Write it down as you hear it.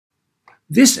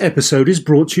This episode is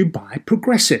brought to you by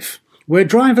Progressive, where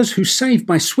drivers who save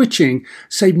by switching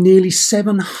save nearly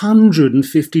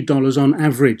 $750 on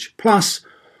average. Plus,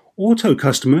 auto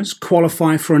customers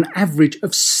qualify for an average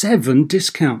of 7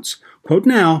 discounts. Quote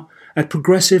now at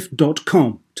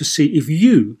progressive.com to see if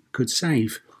you could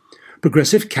save.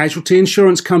 Progressive Casualty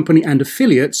Insurance Company and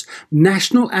affiliates,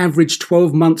 national average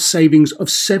 12-month savings of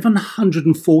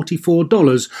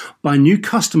 $744 by new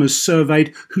customers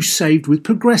surveyed who saved with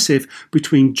Progressive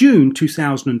between June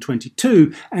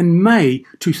 2022 and May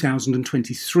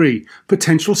 2023.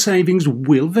 Potential savings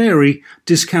will vary.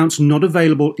 Discounts not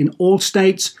available in all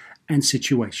states and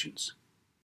situations.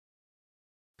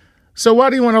 So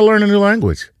why do you want to learn a new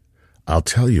language? I'll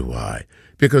tell you why.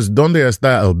 Because ¿Dónde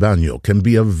está el baño? Can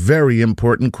be a very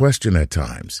important question at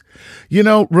times. You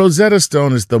know, Rosetta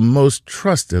Stone is the most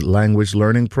trusted language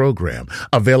learning program,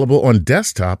 available on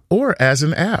desktop or as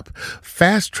an app.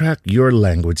 Fast-track your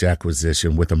language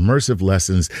acquisition with immersive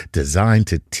lessons designed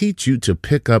to teach you to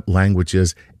pick up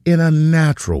languages in a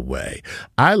natural way.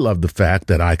 I love the fact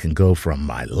that I can go from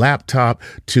my laptop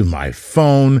to my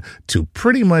phone to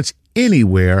pretty much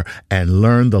anywhere and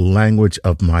learn the language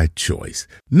of my choice.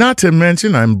 Not to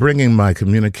mention, I'm bringing my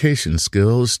communication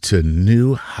skills to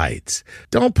new heights.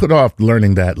 Don't put off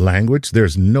learning that language.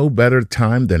 There's no better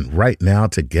time than right now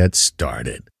to get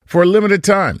started. For a limited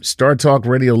time, Star Talk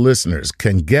Radio listeners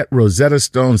can get Rosetta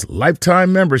Stone's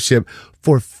lifetime membership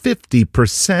for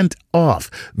 50%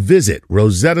 off. Visit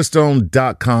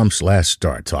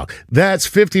rosettastone.com/StarTalk. That's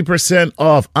 50%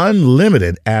 off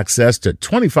unlimited access to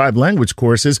 25 language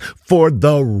courses for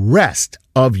the rest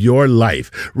of your life.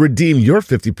 Redeem your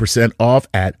 50% off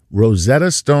at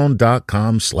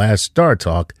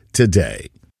rosettastone.com/StarTalk today.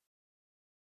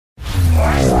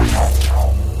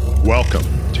 Welcome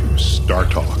to Star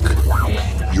Talk,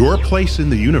 your place in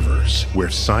the universe where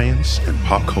science and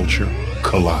pop culture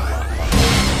collide.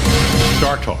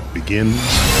 Star Talk begins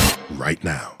right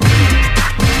now.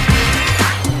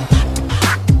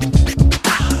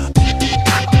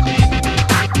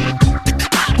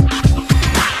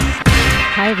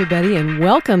 Hi, everybody, and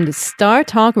welcome to Star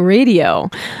Talk Radio.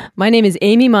 My name is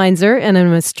Amy Mainzer, and I'm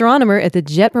an astronomer at the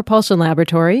Jet Propulsion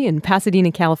Laboratory in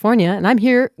Pasadena, California, and I'm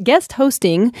here guest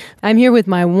hosting. I'm here with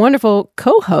my wonderful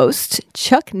co-host,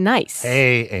 Chuck Nice.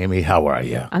 Hey, Amy, how are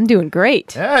you? I'm doing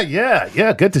great.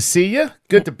 Yeah. Good to see you.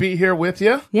 Good to be here with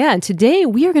you. Yeah, and today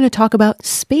we are going to talk about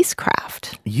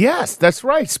spacecraft. Yes, that's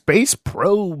right. Space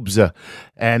probes.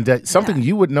 And something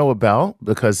you would know about,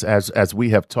 because as we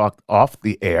have talked off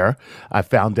the air, I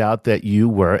found out that you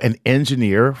were an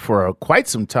engineer for quite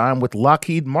some time with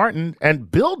Lockheed Martin and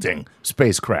building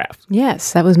spacecraft.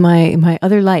 Yes, that was my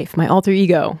other life, my alter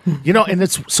ego. You know, and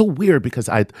it's so weird because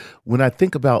when I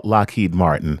think about Lockheed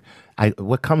Martin,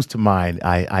 what comes to mind,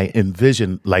 I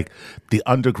envision like the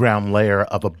underground layer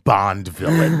of a Bond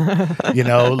villain. You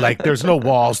know, like there's no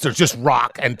walls, there's just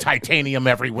rock and titanium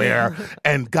everywhere,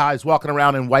 and guys walking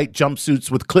around in white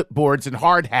jumpsuits with clipboards and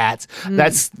hard hats.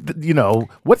 That's, you know,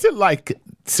 what's it like?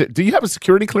 Do you have a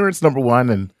security clearance, number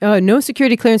one? And no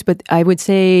security clearance, but I would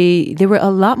say there were a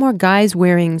lot more guys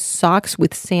wearing socks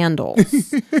with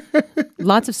sandals.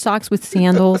 Lots of socks with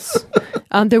sandals.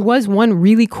 There was one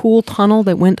really cool tunnel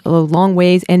that went a long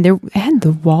ways, and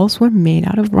the walls were made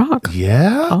out of rock.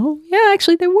 Yeah? Oh, yeah,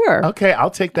 actually they were. Okay, I'll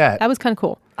take that. That was kind of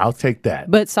cool. I'll take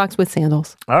that. But socks with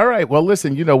sandals. All right. Well,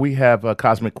 listen, you know, we have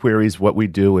Cosmic Queries. What we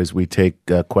do is we take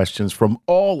questions from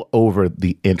all over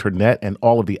the internet and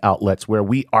all of the outlets where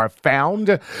we are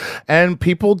found. And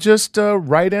people just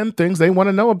write in things they want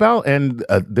to know about. And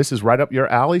this is right up your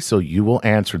alley, so you will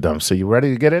answer them. So you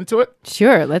ready to get into it?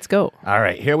 Sure. Let's go. All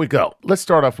right. Here we go. Let's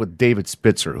start off with David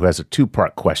Spitzer, who has a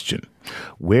 2-part question.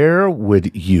 Where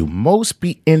would you most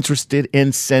be interested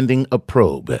in sending a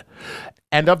probe?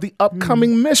 And of the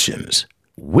upcoming missions,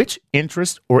 which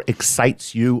interests or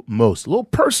excites you most? A little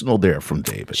personal there from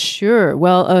David. Sure.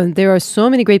 Well, there are so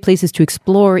many great places to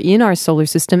explore in our solar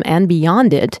system and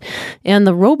beyond it. And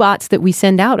the robots that we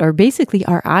send out are basically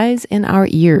our eyes and our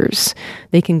ears.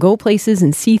 They can go places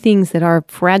and see things that our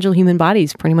fragile human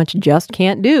bodies pretty much just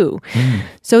can't do.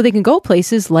 So they can go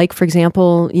places like, for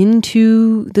example,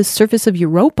 into the surface of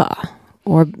Europa,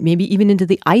 or maybe even into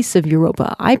the ice of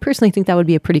Europa. I personally think that would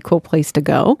be a pretty cool place to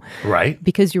go. Right.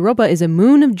 Because Europa is a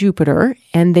moon of Jupiter,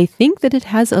 and they think that it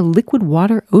has a liquid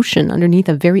water ocean underneath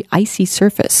a very icy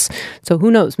surface. So who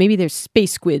knows? Maybe there's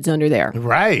space squids under there.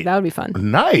 Right. That would be fun.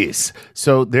 Nice.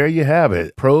 So there you have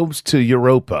it. Probes to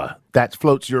Europa. That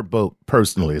floats your boat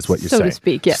personally, is what you're saying. So to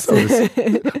speak, yes.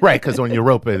 Right, because on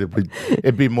Europa,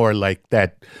 it'd be more like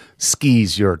that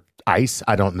skis your ice?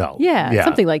 I don't know. Yeah,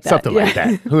 something like that. Something like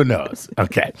that. Who knows?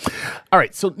 Okay. All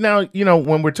right. So now,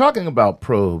 when we're talking about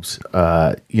probes,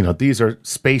 these are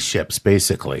spaceships,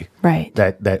 basically. Right.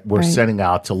 That we're sending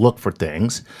out to look for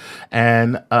things.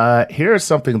 And here's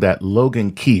something that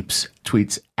Logan Keeps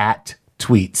tweets at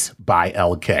Tweets by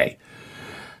LK.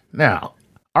 Now,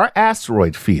 are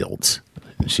asteroid fields,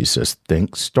 she says,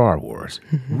 think Star Wars,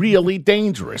 really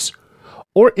dangerous?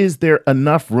 Or is there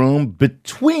enough room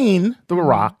between the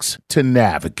rocks to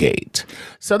navigate?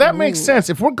 So that makes sense.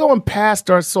 If we're going past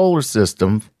our solar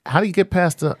system, how do you get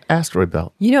past the asteroid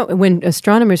belt? When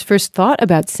astronomers first thought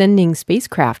about sending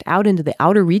spacecraft out into the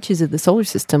outer reaches of the solar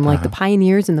system, like the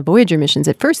Pioneers and the Voyager missions,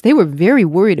 at first they were very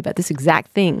worried about this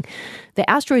exact thing. The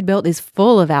asteroid belt is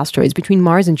full of asteroids between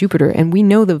Mars and Jupiter, and we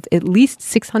know of at least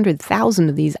 600,000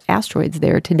 of these asteroids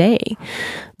there today.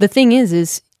 The thing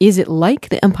is it like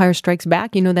The Empire Strikes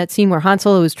Back? That scene where Han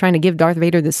Solo was trying to give Darth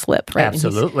Vader the slip, right?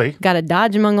 Absolutely. Got to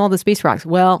dodge among all the space rocks.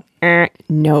 Well,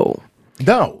 no.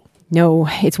 No,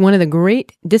 it's one of the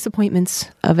great disappointments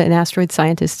of an asteroid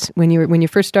scientist. When you're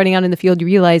first starting out in the field, you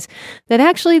realize that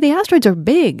actually the asteroids are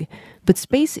big, but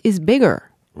space is bigger.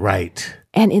 Right.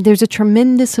 And there's a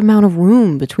tremendous amount of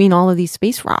room between all of these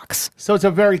space rocks. So it's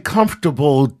a very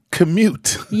comfortable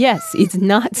commute. Yes, it's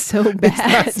not so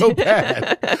bad. It's not so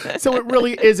bad. So it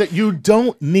really isn't. You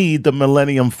don't need the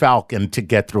Millennium Falcon to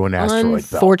get through an asteroid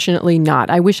belt. Unfortunately not.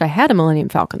 I wish I had a Millennium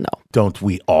Falcon, though. Don't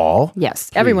we all? Yes,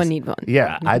 Please. Everyone needs one.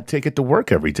 Yeah, I'd take it to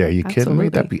work every day. Are you kidding me?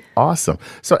 That'd be awesome.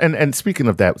 So, and speaking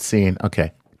of that scene,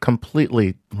 okay,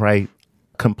 completely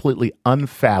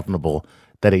unfathomable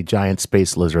that a giant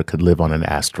space lizard could live on an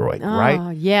asteroid,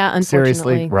 right? Yeah, unfortunately.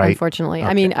 Seriously, right? Unfortunately. Okay.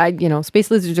 I mean,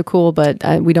 space lizards are cool, but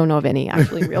we don't know of any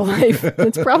actually in real life.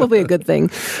 It's probably a good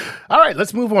thing. All right,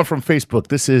 let's move on from Facebook.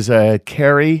 This is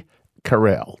Carrie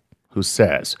Carell, who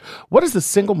says, what is the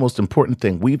single most important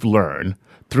thing we've learned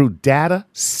through data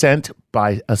sent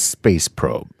by a space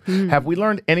probe? Have we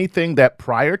learned anything that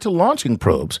prior to launching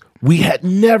probes, we had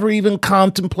never even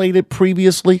contemplated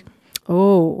previously?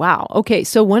 Oh, wow. Okay,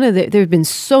 so there have been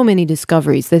so many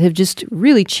discoveries that have just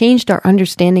really changed our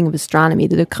understanding of astronomy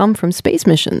that have come from space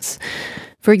missions.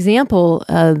 For example,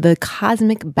 the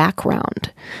cosmic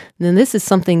background. And this is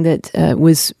something that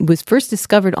was first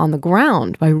discovered on the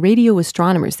ground by radio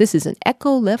astronomers. This is an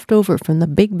echo left over from the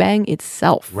Big Bang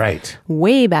itself. Right.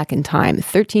 Way back in time,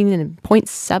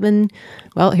 13.7,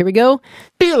 well, here we go.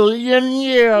 Billion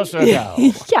years ago.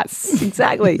 Yes,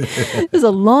 exactly. This is a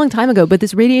long time ago, but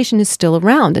this radiation is still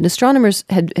around, and astronomers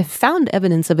had found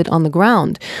evidence of it on the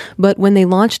ground. But when they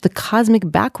launched the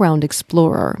Cosmic Background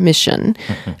Explorer mission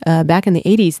back in the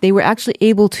 80s, they were actually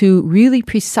able to really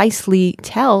precisely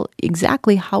tell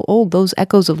exactly how old those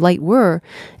echoes of light were,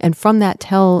 and from that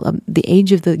tell the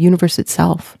age of the universe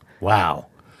itself. Wow.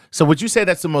 So would you say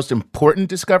that's the most important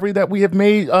discovery that we have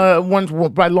made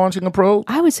by launching a probe?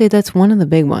 I would say that's one of the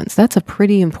big ones. That's a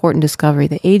pretty important discovery,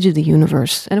 the age of the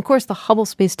universe. And of course, the Hubble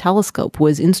Space Telescope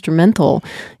was instrumental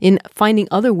in finding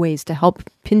other ways to help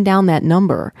pin down that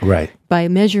number. Right. By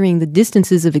measuring the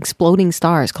distances of exploding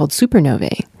stars called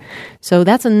supernovae. So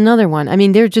that's another one. I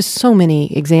mean, there are just so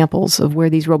many examples of where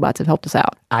these robots have helped us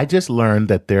out. I just learned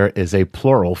that there is a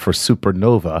plural for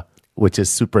supernova, which is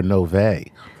supernovae.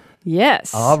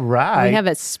 Yes. All right. We have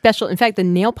a special, in fact, the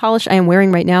nail polish I am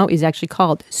wearing right now is actually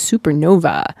called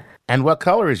Supernova. And what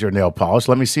color is your nail polish?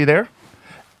 Let me see there.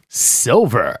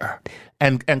 Silver.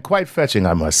 And quite fetching,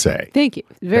 I must say. Thank you.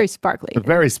 Very sparkly.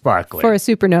 Very sparkly. For a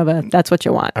supernova, that's what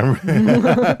you want.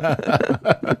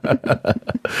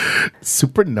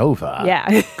 Supernova.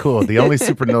 Yeah. Cool. The only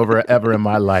supernova ever in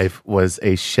my life was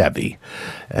a Chevy.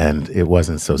 And it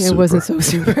wasn't so super. It wasn't so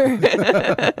super.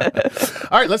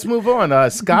 All right, let's move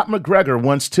on. Scott McGregor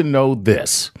wants to know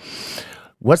this.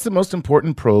 What's the most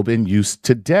important probe in use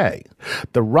today?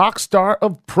 The rock star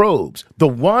of probes, the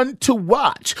one to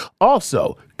watch.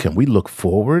 Also, can we look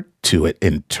forward to it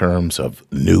in terms of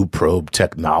new probe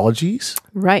technologies?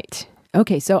 Right.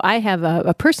 Okay, so I have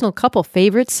a personal couple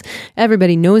favorites.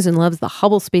 Everybody knows and loves the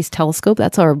Hubble Space Telescope.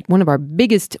 That's one of our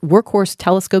biggest workhorse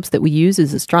telescopes that we use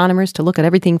as astronomers to look at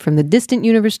everything from the distant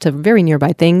universe to very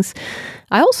nearby things.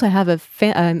 I also have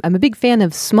I'm a big fan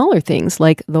of smaller things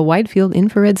like the Wide Field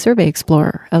Infrared Survey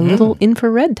Explorer, a little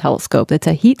infrared telescope that's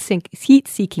a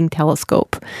heat-seeking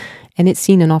telescope. And it's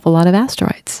seen an awful lot of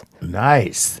asteroids.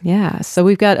 Nice. Yeah. So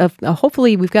we've got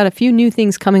hopefully we've got a few new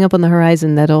things coming up on the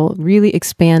horizon that'll really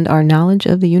expand our knowledge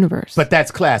of the universe. But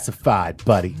that's classified,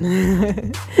 buddy.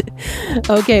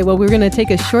 Okay. Well, we're going to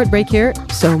take a short break here.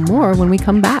 So more when we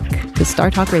come back to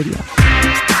Star Talk Radio.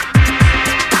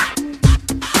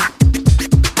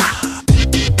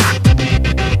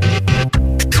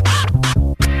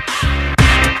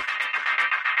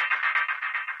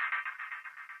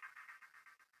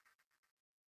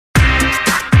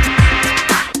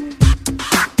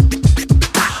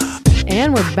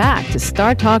 are back to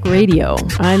Star Talk Radio.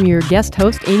 I'm your guest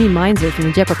host, Amy Mainzer from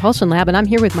the Jet Propulsion Lab, and I'm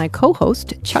here with my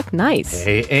co-host, Chuck Nice.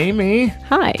 Hey, Amy.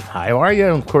 Hi. How are you?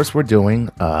 Of course, we're doing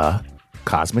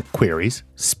cosmic queries,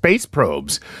 space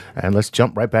probes. And let's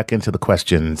jump right back into the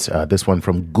questions. This one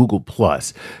from Google+.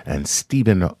 And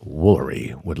Stephen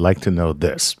Woolery would like to know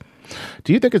this.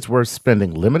 Do you think it's worth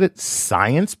spending limited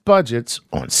science budgets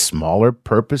on smaller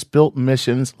purpose-built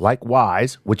missions like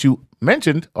WISE, which you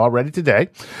mentioned already today,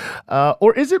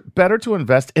 or is it better to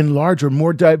invest in larger,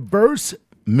 more diverse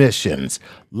missions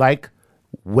like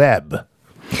Webb?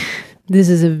 This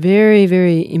is a very,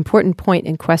 very important point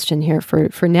and question here for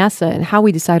NASA and how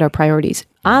we decide our priorities.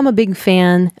 I'm a big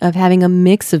fan of having a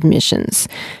mix of missions.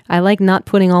 I like not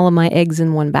putting all of my eggs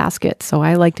in one basket. So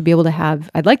I'd like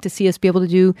to see us be able to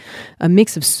do a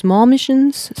mix of small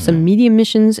missions, some medium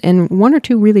missions, and one or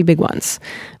two really big ones.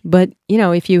 But,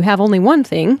 if you have only one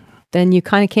thing, then you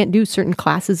kind of can't do certain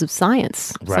classes of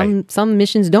science. Right. Some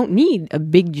missions don't need a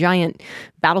big, giant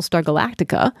Battlestar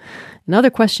Galactica. And other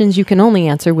questions you can only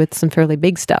answer with some fairly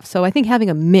big stuff. So I think having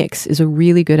a mix is a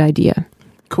really good idea.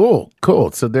 Cool.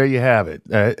 So there you have it.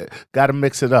 Got to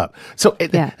mix it up. So,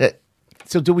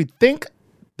 so do we think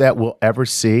that we'll ever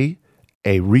see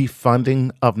a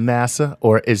refunding of NASA,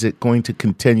 or is it going to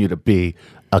continue to be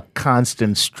a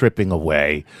constant stripping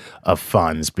away of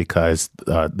funds because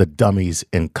the dummies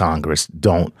in Congress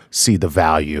don't see the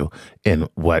value in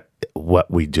what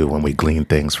we do when we glean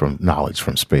things from knowledge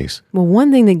from space? Well,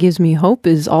 one thing that gives me hope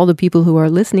is all the people who are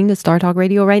listening to Star Talk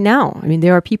Radio right now. I mean,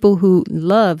 there are people who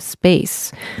love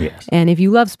space. Yes. And if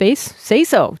you love space, say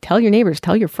so. Tell your neighbors,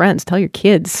 tell your friends, tell your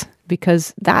kids,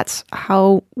 because that's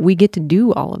how we get to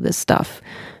do all of this stuff.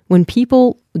 When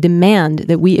people demand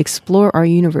that we explore our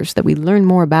universe, that we learn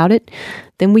more about it,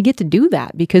 then we get to do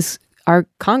that because our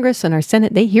Congress and our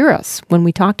Senate, they hear us when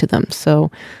we talk to them.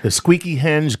 So the squeaky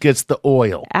hinge gets the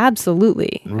oil.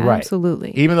 Absolutely. Right.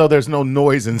 Absolutely. Even though there's no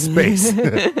noise in space.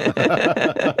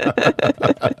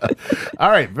 All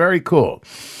right. Very cool.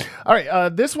 All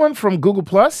right. This one from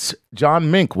Google+. John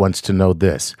Mink wants to know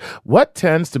this. What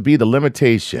tends to be the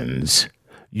limitations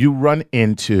you run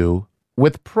into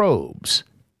with probes?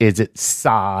 Is it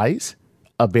size,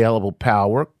 available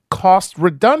power, cost,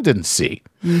 redundancy?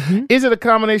 Mm-hmm. Is it a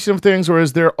combination of things, or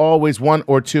is there always one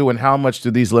or two, and how much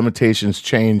do these limitations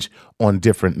change on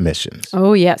different missions?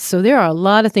 Oh, yes. So there are a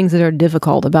lot of things that are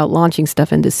difficult about launching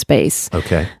stuff into space.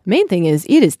 Okay. Main thing is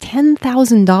it is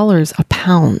 $10,000 a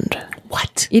pound.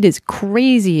 What? It is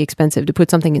crazy expensive to put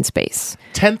something in space.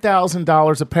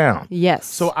 $10,000 a pound. Yes.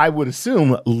 So I would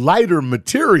assume lighter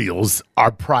materials are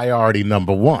priority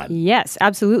number one. Yes,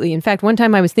 absolutely. In fact, one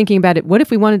time I was thinking about it. What if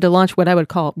we wanted to launch what I would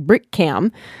call brick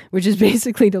cam, which is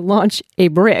basically to launch a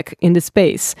brick into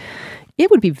space? It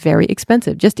would be very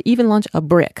expensive just to even launch a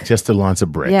brick. Just to launch a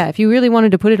brick. Yeah, if you really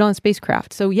wanted to put it on a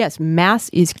spacecraft. So yes, mass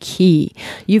is key.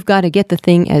 You've got to get the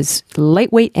thing as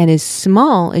lightweight and as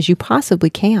small as you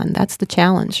possibly can. That's the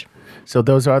challenge. So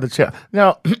those are the challenges.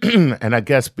 Now, and I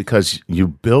guess because you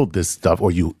build this stuff,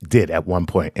 or you did at one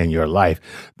point in your life,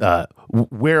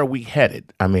 where are we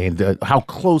headed? I mean, how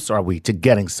close are we to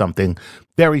getting something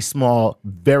very small,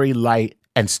 very light,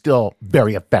 and still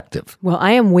very effective? Well,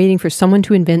 I am waiting for someone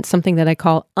to invent something that I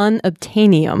call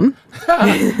unobtainium.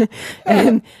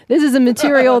 And this is a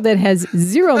material that has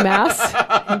zero mass,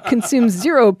 consumes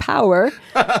zero power.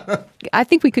 I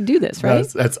think we could do this, right?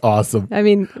 That's awesome. I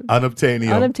mean,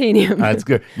 unobtainium. That's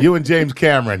good. You and James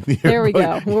Cameron. There we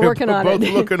go. We're working on it.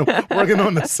 Both working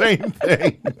on the same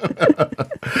thing.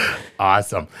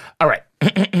 Awesome. All right.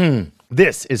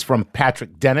 This is from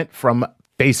Patrick Dennett from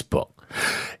Facebook.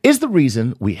 Is the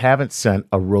reason we haven't sent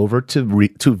a rover to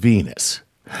Venus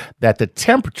that the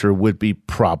temperature would be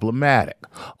problematic?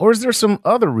 Or is there some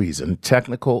other reason,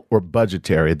 technical or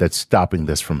budgetary, that's stopping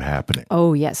this from happening?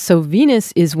 Oh, yes. So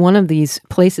Venus is one of these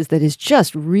places that is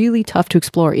just really tough to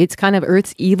explore. It's kind of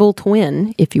Earth's evil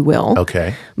twin, if you will.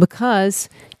 Okay. Because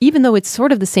even though it's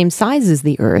sort of the same size as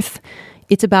the Earth,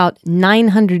 it's about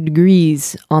 900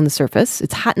 degrees on the surface.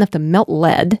 It's hot enough to melt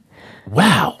lead.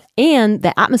 Wow. And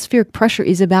the atmospheric pressure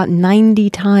is about 90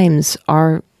 times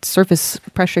our surface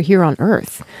pressure here on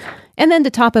Earth. And then to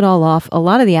top it all off, a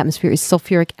lot of the atmosphere is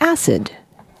sulfuric acid.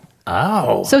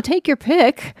 Oh. So take your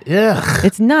pick. Yeah.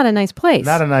 It's not a nice place.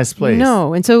 Not a nice place.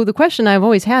 No. And so the question I've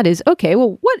always had is, okay,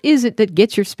 well, what is it that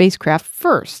gets your spacecraft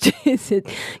first? Is it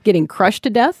getting crushed to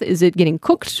death? Is it getting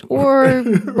cooked or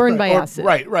burned by acid?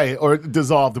 Right. Or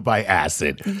dissolved by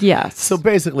acid. Yes. So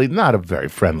basically not a very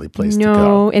friendly place to go.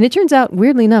 No. And it turns out,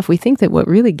 weirdly enough, we think that what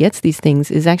really gets these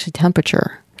things is actually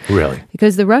temperature. Really?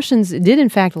 Because the Russians did, in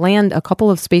fact, land a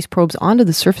couple of space probes onto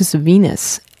the surface of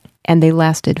Venus. and they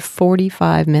lasted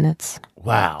 45 minutes.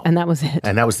 Wow. And that was it.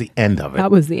 And that was the end of it. That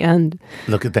was the end.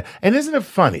 Look at that. And isn't it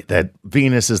funny that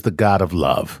Venus is the god of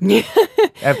love?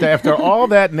 After all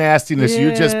that nastiness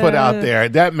you just put out there,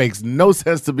 that makes no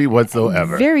sense to me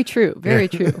whatsoever. Very true. Very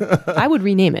true. I would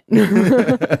rename it.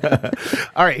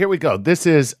 All right, here we go. This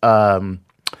is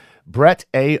Brett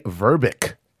A.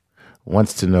 Verbick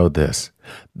wants to know this.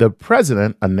 The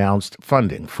president announced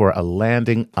funding for a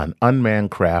landing an unmanned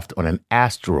craft on an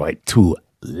asteroid to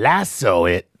lasso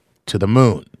it to the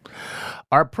moon.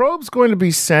 Are probes going to be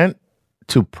sent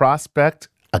to prospect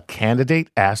a candidate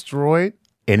asteroid?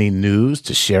 Any news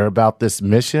to share about this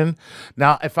mission?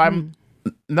 Now, if I'm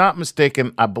not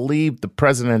mistaken, I believe the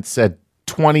president said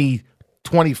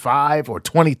 2025 or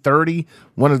 2030,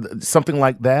 something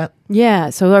like that. Yeah,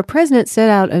 so our president set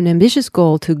out an ambitious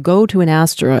goal to go to an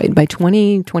asteroid by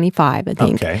 2025, I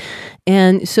think. Okay.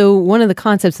 And so one of the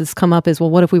concepts that's come up is,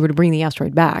 well, what if we were to bring the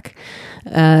asteroid back?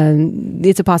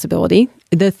 It's a possibility.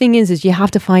 The thing is you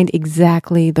have to find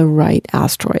exactly the right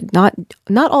asteroid. Not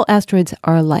all asteroids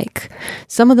are alike.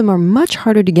 Some of them are much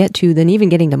harder to get to than even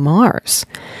getting to Mars.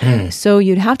 So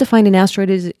you'd have to find an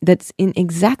asteroid that's in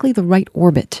exactly the right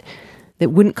orbit that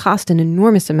wouldn't cost an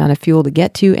enormous amount of fuel to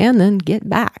get to and then get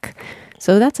back.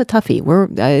 So that's a toughie.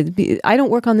 I don't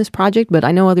work on this project, but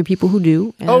I know other people who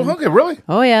do. Oh, okay, really?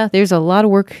 Oh, yeah. There's a lot of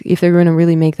work if they're going to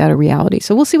really make that a reality.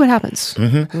 So we'll see what happens.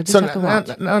 Mm-hmm. We'll just So have to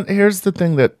watch. now, here's the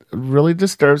thing that really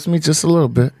disturbs me just a little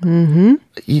bit. Mm-hmm.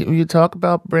 You talk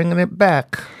about bringing it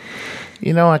back.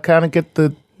 You know, I kind of get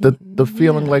the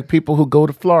feeling like people who go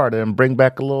to Florida and bring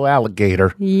back a little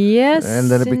alligator. Yes,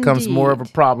 and then it becomes more of a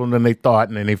problem than they thought,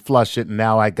 and then they flush it, and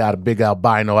now I got a big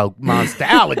albino monster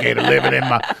alligator living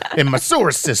in my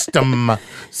sewer system.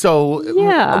 So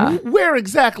where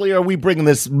exactly are we bringing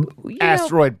this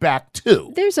asteroid back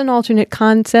to? There's an alternate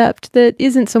concept that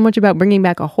isn't so much about bringing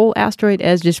back a whole asteroid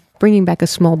as just bringing back a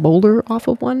small boulder off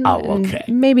of one. Oh, okay.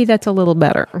 And maybe that's a little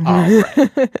better. All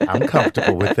right. I'm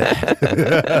comfortable with that.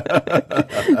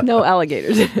 No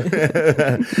alligators.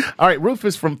 All right,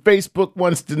 Rufus from Facebook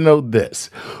wants to know this.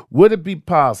 Would it be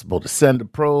possible to send a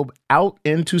probe out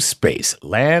into space,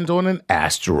 land on an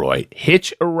asteroid,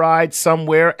 hitch a ride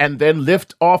somewhere, and then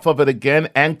lift off of it again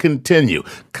and continue?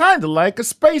 Kind of like a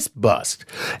space bust.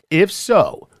 If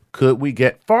so, could we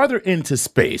get farther into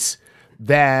space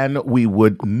than we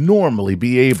would normally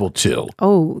be able to?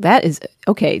 Oh, that is...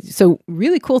 Okay, so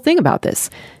really cool thing about this.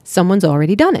 Someone's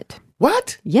already done it.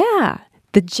 What? Yeah.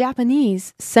 The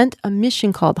Japanese sent a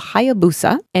mission called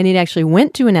Hayabusa, and it actually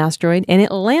went to an asteroid, and it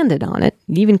landed on it.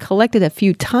 It even collected a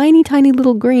few tiny, tiny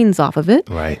little grains off of it.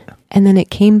 Right. And then it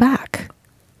came back.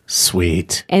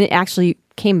 Sweet. And it actually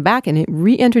came back, and it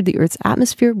re-entered the Earth's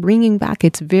atmosphere, bringing back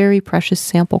its very precious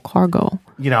sample cargo.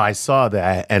 You know, I saw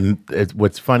that, and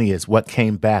what's funny is what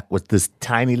came back was this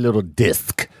tiny little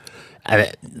disc.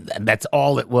 And that's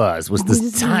all it was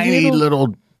this tiny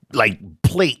little like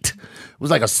plate. It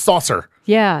was like a saucer.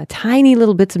 Yeah, tiny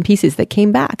little bits and pieces that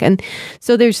came back. And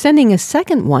so they're sending a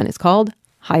second one. It's called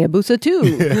Hayabusa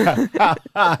 2.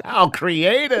 How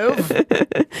creative.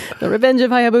 The Revenge of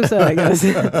Hayabusa, I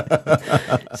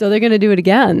guess. So they're going to do it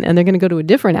again, and they're going to go to a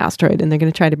different asteroid, and they're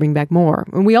going to try to bring back more.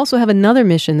 And we also have another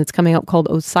mission that's coming up called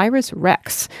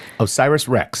OSIRIS-REx.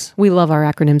 OSIRIS-REX. We love our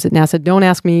acronyms at NASA. Don't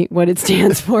ask me what it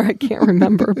stands for. I can't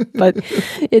remember. But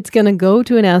it's going to go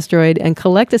to an asteroid and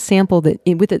collect a sample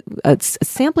with a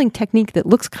sampling technique that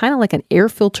looks kind of like an air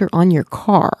filter on your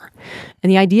car.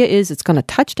 And the idea is it's going to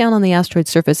touch down on the asteroid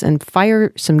surface and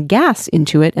fire some gas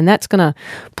into it, and that's going to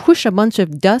push a bunch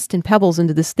of dust and pebbles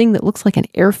into this thing that looks like an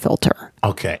air filter.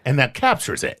 Okay, and that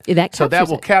captures it. So that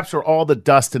will capture all the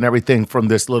dust and everything from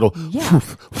this little,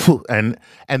 and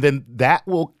then that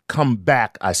will come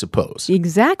back, I suppose.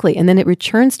 Exactly, and then it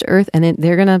returns to Earth, and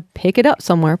they're going to pick it up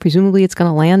somewhere. Presumably, it's going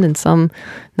to land in some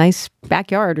nice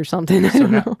backyard or something. I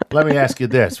don't know. Let me ask you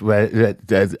this,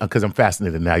 because I'm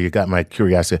fascinated now. You got my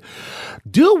curiosity.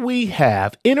 Do we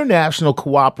have international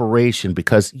cooperation?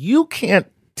 Because you can't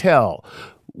tell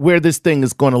where this thing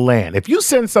is going to land. If you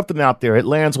send something out there, it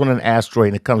lands on an asteroid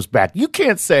and it comes back. You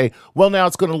can't say, well, now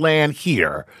it's going to land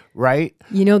here, right?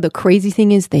 You know, the crazy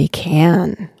thing is they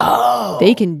can. Oh.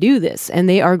 They can do this, and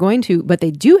they are going to, but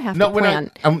they do have to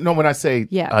plan. When I say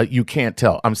you can't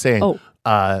tell, I'm saying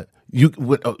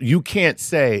you can't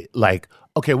say, like,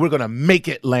 okay, we're going to make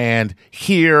it land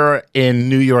here in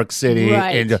New York City.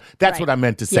 Right. And that's what I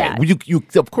meant to say. Yeah. You,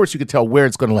 of course, you can tell where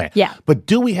it's going to land. Yeah. But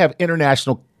do we have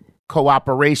international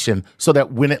cooperation so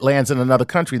that when it lands in another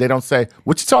country, they don't say,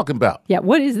 what you talking about? Yeah,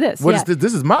 what is this? What is this?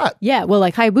 This is mine. Yeah, well,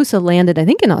 like Hayabusa landed, I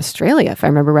think, in Australia, if I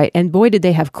remember right. And boy, did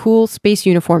they have cool space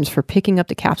uniforms for picking up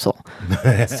the capsule.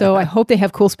 So I hope they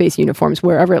have cool space uniforms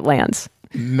wherever it lands.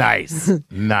 Nice.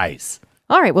 Nice.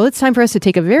 All right, well, it's time for us to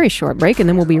take a very short break, and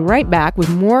then we'll be right back with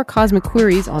more Cosmic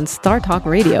Queries on Star Talk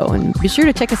Radio. And be sure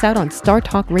to check us out on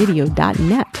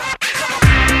startalkradio.net.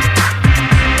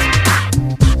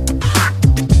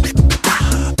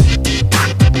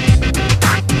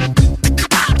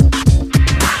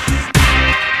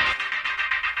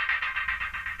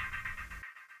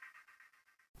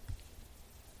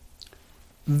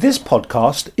 This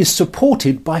podcast is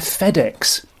supported by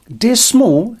FedEx. Dear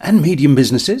small and medium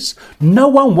businesses, no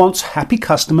one wants happy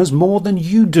customers more than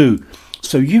you do.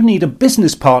 So you need a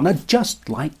business partner just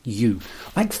like you,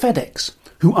 like FedEx,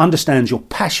 who understands your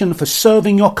passion for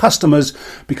serving your customers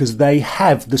because they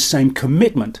have the same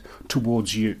commitment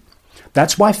towards you.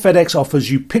 That's why FedEx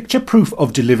offers you picture proof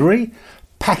of delivery,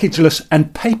 packageless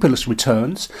and paperless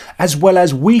returns, as well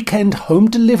as weekend home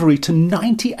delivery to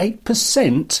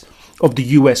 98% of the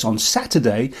US on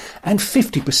Saturday and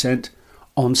 50%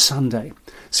 on Sunday.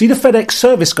 See the FedEx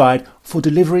service guide for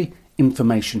delivery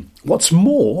information. What's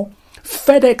more,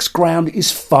 FedEx Ground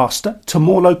is faster to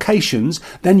more locations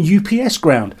than UPS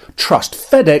Ground. Trust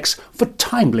FedEx for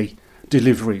timely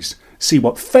deliveries. See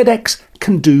what FedEx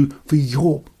can do for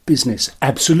your business.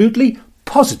 Absolutely,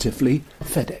 positively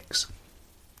FedEx.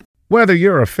 Whether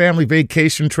you're a family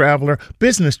vacation traveler,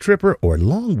 business tripper, or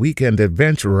long weekend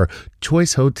adventurer,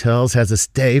 Choice Hotels has a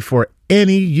stay for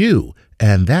any you.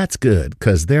 And that's good,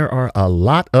 because there are a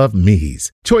lot of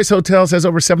me's. Choice Hotels has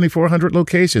over 7,400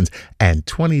 locations and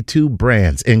 22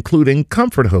 brands, including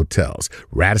Comfort Hotels,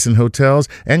 Radisson Hotels,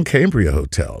 and Cambria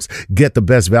Hotels. Get the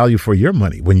best value for your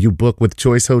money when you book with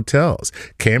Choice Hotels.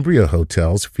 Cambria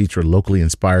Hotels feature locally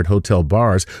inspired hotel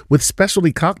bars with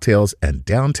specialty cocktails and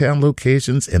downtown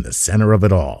locations in the center of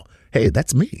it all. Hey,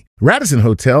 that's me. Radisson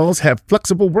Hotels have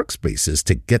flexible workspaces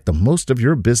to get the most of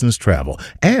your business travel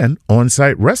and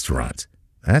on-site restaurants.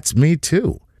 That's me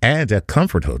too. And at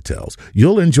Comfort Hotels,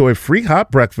 you'll enjoy free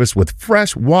hot breakfast with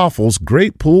fresh waffles,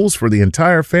 great pools for the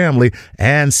entire family,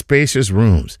 and spacious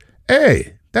rooms.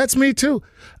 Hey, that's me too.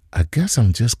 I guess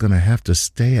I'm just going to have to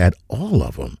stay at all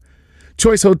of them.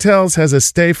 Choice Hotels has a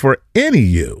stay for any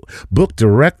you. Book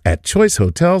direct at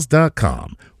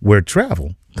choicehotels.com, where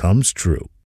travel comes true.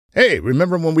 Hey,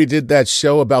 remember when we did that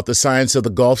show about the science of the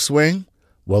golf swing?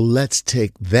 Well, let's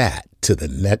take that to the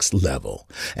next level.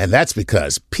 And that's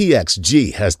because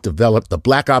PXG has developed the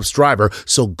Black Ops driver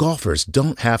so golfers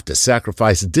don't have to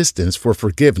sacrifice distance for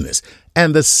forgiveness.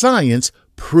 And the science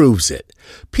proves it.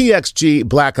 PXG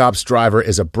Black Ops driver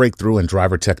is a breakthrough in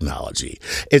driver technology.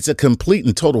 It's a complete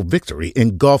and total victory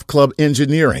in golf club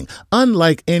engineering,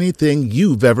 unlike anything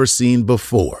you've ever seen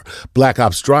before. Black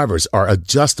Ops drivers are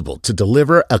adjustable to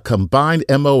deliver a combined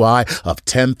MOI of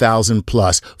 10,000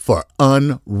 plus for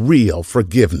unreal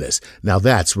forgiveness. Now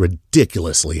that's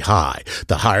ridiculously high.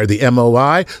 The higher the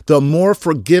MOI, the more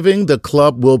forgiving the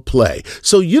club will play.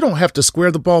 So you don't have to square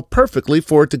the ball perfectly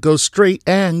for it to go straight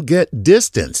and get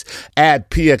distance. Add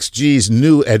PXG's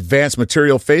new advanced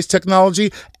material phase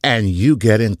technology, and you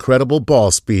get incredible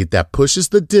ball speed that pushes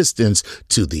the distance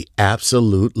to the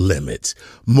absolute limits.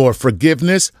 More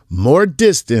forgiveness, more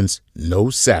distance, no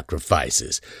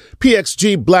sacrifices.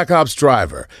 PXG Black Ops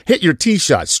driver. Hit your tee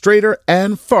shot straighter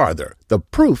and farther. The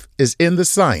proof is in the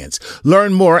science.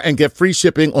 Learn more and get free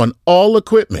shipping on all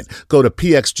equipment. Go to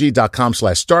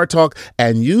pxg.com/StarTalk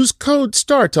and use code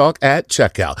StarTalk at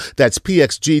checkout. That's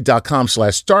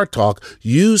pxg.com/StarTalk.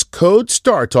 Use code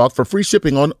StarTalk for free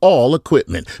shipping on all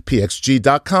equipment.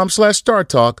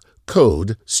 pxg.com/StarTalk,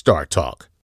 code StarTalk.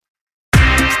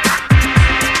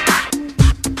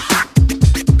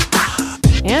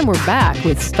 And we're back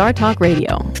with Star Talk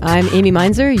Radio. I'm Amy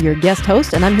Mainzer, your guest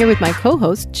host, and I'm here with my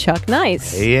co-host, Chuck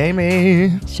Nice. Hey,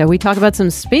 Amy. Shall we talk about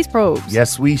some space probes?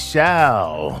 Yes, we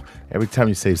shall. Every time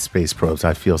you say space probes,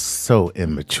 I feel so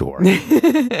immature.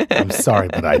 I'm sorry,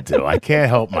 but I do. I can't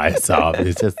help myself.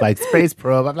 It's just like space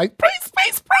probe. I'm like,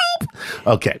 space probe.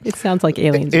 Okay. It sounds like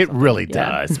aliens. It really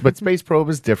does. But space probe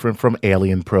is different from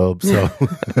alien probe. So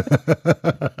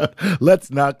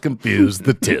let's not confuse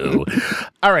the two.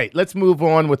 All right. Let's move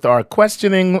on with our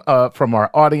questioning from our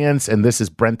audience. And this is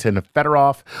Brenton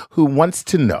Fedoroff, who wants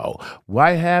to know,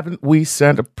 why haven't we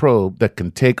sent a probe that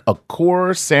can take a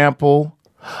core sample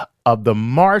of the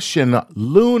Martian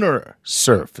lunar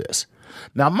surface?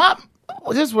 Now,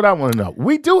 Well, this is what I want to know.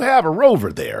 We do have a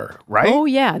rover there, right? Oh,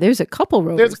 yeah. There's a couple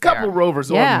rovers. There's a couple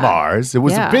rovers on Mars. It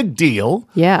was a big deal.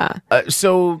 Yeah.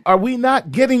 So are we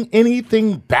not getting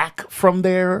anything back from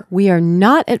there? We are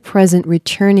not at present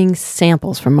returning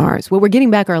samples from Mars. What we're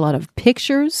getting back are a lot of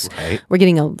pictures. Right. We're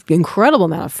getting an incredible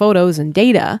amount of photos and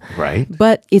data. Right.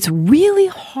 But it's really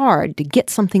hard to get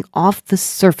something off the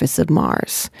surface of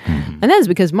Mars. And that is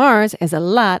because Mars has a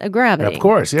lot of gravity. Of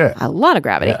course, yeah. A lot of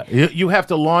gravity. Yeah. You have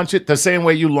to launch it the same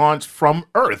way you launch from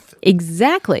Earth.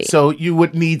 Exactly. So you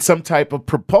would need some type of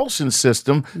propulsion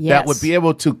system that Yes. would be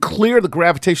able to clear the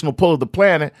gravitational pull of the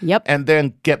planet Yep. and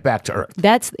then get back to Earth.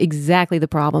 That's exactly the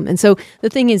problem. And so the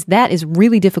thing is, that is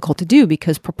really difficult to do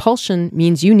because propulsion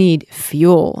means you need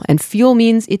fuel. And fuel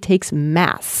means it takes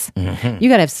mass. You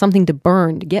got to have something to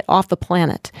burn to get off the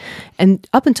planet. And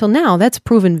up until now, that's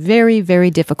proven very, very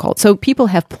difficult. So people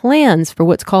have plans for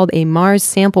what's called a Mars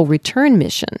sample return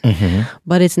mission.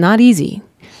 But it's not easy.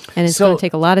 And it's going to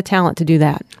take a lot of talent to do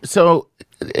that. So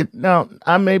now,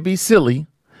 I may be silly,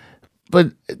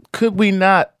 but could we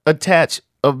not attach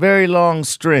a very long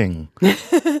string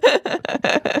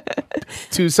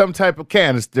to some type of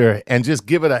canister and just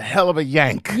give it a hell of a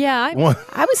yank? Yeah,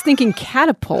 I was thinking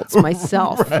catapults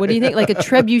myself. Right. What do you think? Like a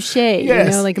trebuchet,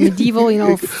 Yes. like a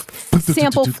medieval,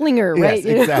 sample flinger, right?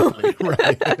 Yes, exactly.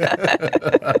 Right.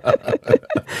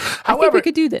 I think we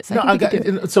could do this.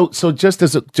 So just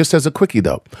as a quickie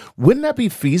though, wouldn't that be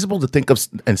feasible to think of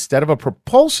instead of a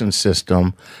propulsion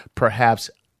system, perhaps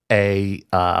a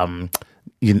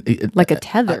like a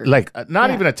tether,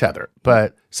 not even a tether,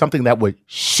 but something that would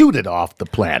shoot it off the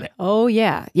planet. Oh,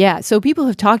 yeah. Yeah. So people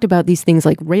have talked about these things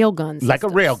like rail guns. Like a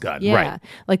rail gun, yeah. right.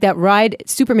 Like that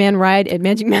Superman ride at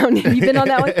Magic Mountain. Have you been on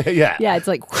that one? Yeah. Yeah, it's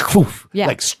like, yeah.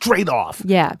 Like straight off.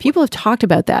 Yeah, people have talked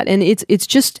about that. And it's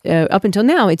just, up until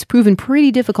now, it's proven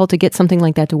pretty difficult to get something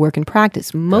like that to work in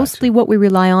practice. Mostly what we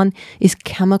rely on is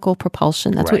chemical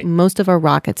propulsion. That's what most of our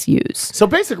rockets use. So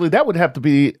basically, that would have to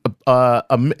be,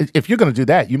 if you're going to do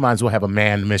that, you might as well have a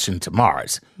manned mission to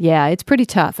Mars. Yeah, it's pretty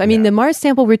tough. I mean, the Mars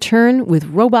sample return with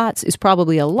robots is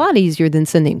probably a lot easier than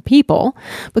sending people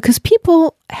because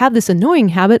people have this annoying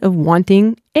habit of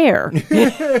wanting air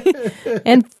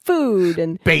and food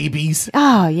and babies.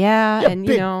 Oh, yeah. And,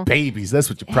 big babies.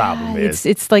 That's what your problem is.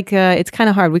 It's like, it's kind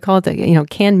of hard. We call it the,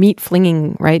 canned meat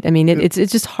flinging, right? I mean, it's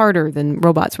just harder than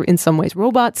robots in some ways.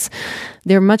 Robots,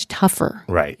 they're much tougher.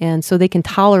 Right. And so they can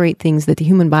tolerate things that the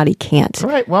human body can't.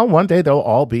 Right. Well, one day they'll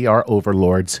all be our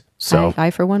overlords. So I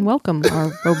for one, welcome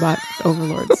our robot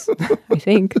overlords, I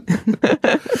think.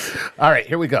 All right,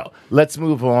 here we go. Let's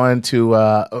move on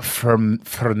to from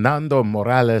Fernando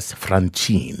Morales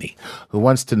Francini, who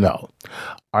wants to know,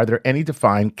 are there any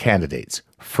defined candidates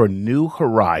for New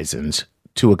Horizons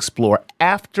to explore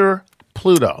after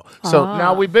Pluto? So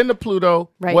now we've been to Pluto.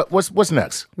 Right. What's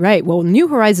next? Right. Well, New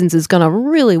Horizons is going to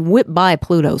really whip by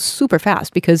Pluto super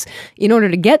fast because in order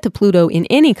to get to Pluto in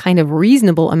any kind of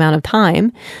reasonable amount of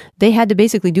time, they had to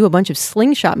basically do a bunch of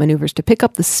slingshot maneuvers to pick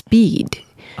up the speed.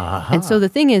 And so the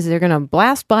thing is, they're going to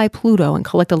blast by Pluto and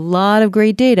collect a lot of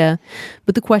great data.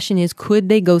 But the question is, could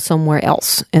they go somewhere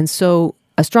else? And so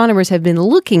astronomers have been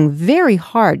looking very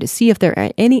hard to see if there are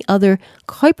any other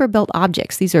Kuiper Belt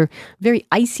objects. These are very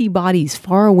icy bodies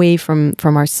far away from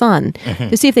our sun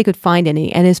to see if they could find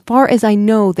any. And as far as I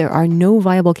know, there are no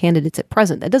viable candidates at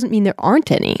present. That doesn't mean there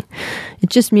aren't any. It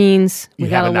just means we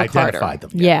got to look harder. Identified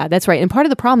them. Yeah, that's right. And part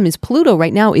of the problem is Pluto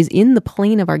right now is in the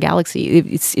plane of our galaxy.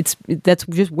 That's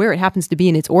just where it happens to be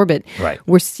in its orbit. Right.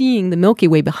 We're seeing the Milky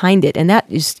Way behind it, and that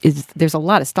is there's a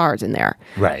lot of stars in there.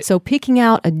 Right. So picking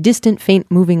out a distant, faint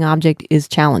moving object is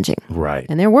challenging. Right.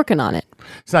 And they're working on it.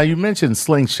 So now you mentioned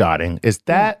slingshotting. Is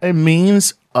that a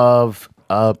means of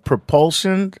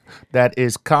propulsion that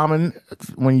is common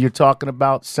when you're talking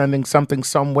about sending something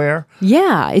somewhere?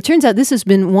 Yeah, it turns out this has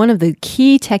been one of the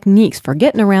key techniques for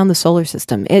getting around the solar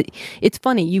system. It's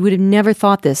funny, you would have never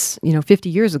thought this, 50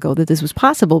 years ago that this was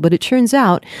possible, but it turns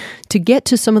out to get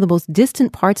to some of the most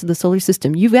distant parts of the solar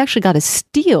system, you've actually got to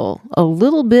steal a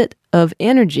little bit of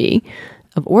energy,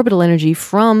 of orbital energy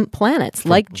from planets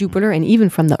like Jupiter and even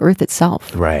from the Earth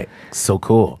itself. Right. So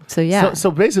cool. So, yeah.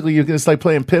 So basically, it's like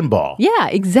playing pinball. Yeah,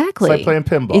 exactly. It's like playing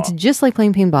pinball. It's just like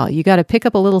playing pinball. You got to pick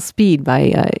up a little speed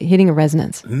by hitting a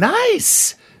resonance.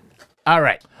 Nice. All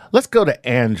right. Let's go to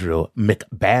Andrew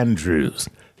McBandrews.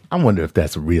 I wonder if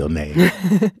that's a real name.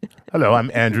 Hello, I'm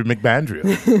Andrew McBandrew.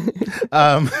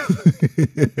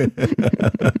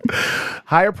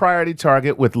 Higher priority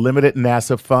target with limited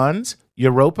NASA funds,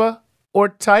 Europa or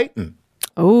Titan?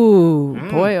 Oh,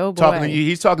 boy, oh, boy. Talking to you,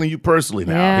 he's talking to you personally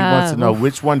now. Yeah, He wants to know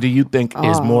which one do you think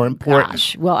is more important?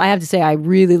 Gosh. Well, I have to say I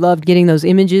really loved getting those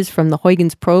images from the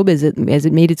Huygens probe as it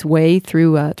made its way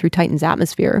through Titan's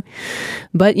atmosphere.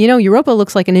 But, Europa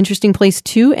looks like an interesting place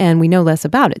too, and we know less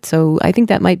about it. So I think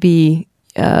that might be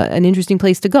an interesting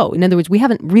place to go. In other words, we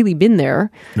haven't really been there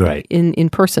in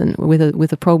person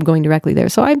with a probe going directly there.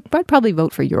 So I'd probably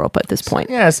vote for Europa at this point.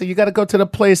 Yeah, so you got to go to the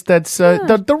place that's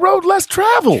the road less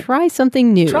traveled. Try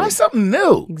something new.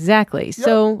 Exactly. Yep.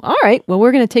 So, all right. Well,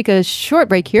 we're going to take a short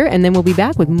break here, and then we'll be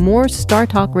back with more Star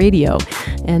Talk Radio.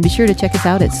 And be sure to check us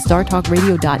out at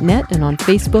startalkradio.net and on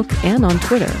Facebook and on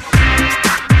Twitter.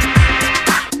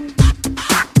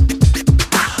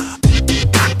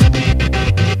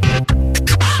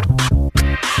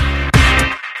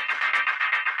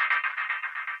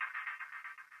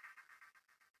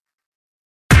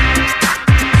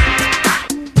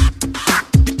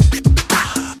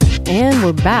 And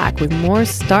we're back with more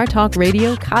Star Talk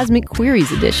Radio Cosmic Queries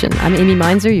Edition. I'm Amy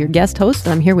Mainzer, your guest host,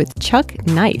 and I'm here with Chuck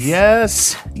Nice.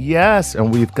 Yes.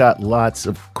 And we've got lots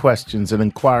of questions and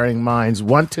inquiring minds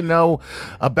want to know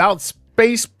about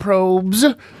space probes.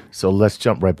 So let's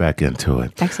jump right back into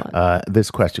it. Excellent. This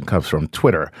question comes from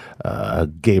Twitter.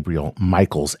 Gabriel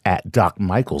Michaels at Doc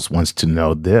Michaels wants to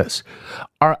know this.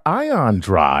 Are ion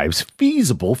drives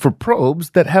feasible for probes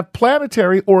that have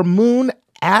planetary or moon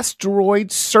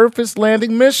asteroid surface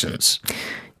landing missions?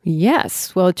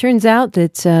 Yes. Well, it turns out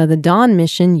that the Dawn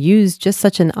mission used just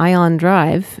such an ion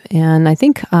drive, and I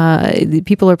think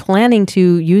people are planning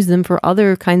to use them for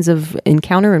other kinds of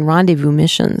encounter and rendezvous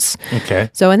missions. Okay.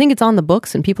 So I think it's on the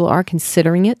books, and people are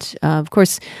considering it. Of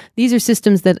course, these are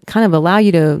systems that kind of allow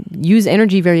you to use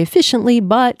energy very efficiently,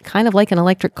 but kind of like an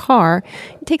electric car,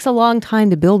 it takes a long time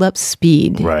to build up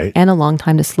speed, and a long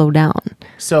time to slow down.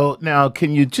 So now,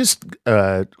 can you just,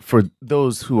 for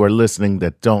those who are listening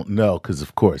that don't know, because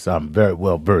of course I'm very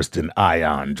well versed in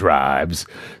ion drives,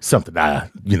 something I,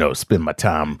 spend my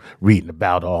time reading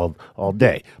about all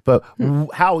day. But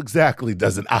how exactly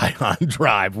does an ion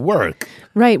drive work?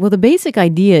 Right. Well, the basic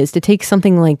idea is to take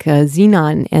something like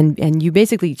xenon and you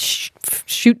basically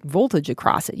shoot voltage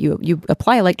across it. You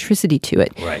apply electricity to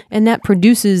it, and that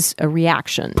produces a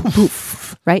reaction.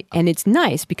 Poof. Right. And it's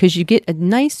nice because you get a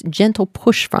nice gentle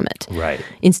push from it. Right.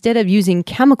 Instead of using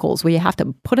chemicals where you have to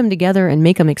put them together and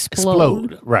make them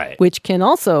explode. Right. Which can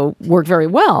also work very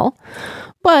well,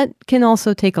 but can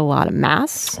also take a lot of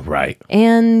mass. Right.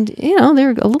 And,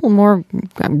 they're a little more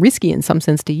risky in some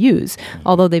sense to use.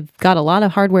 Although they've got a lot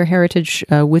of hardware heritage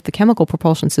with the chemical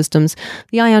propulsion systems,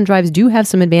 the ion drives do have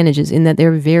some advantages in that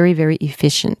they're very, very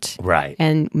efficient. Right.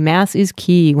 And mass is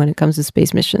key when it comes to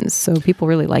space missions. So people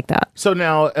really like that. So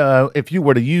now, if you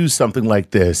were to use something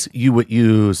like this, you would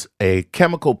use a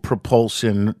chemical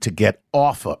propulsion to get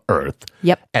off of Earth.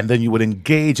 Yep. And then you would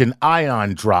engage an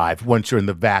ion drive once you're in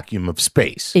the vacuum of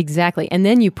space. Exactly. And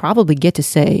then you probably get to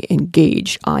say,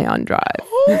 engage ion drive.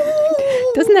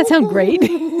 Doesn't that sound great?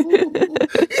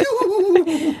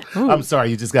 I'm sorry,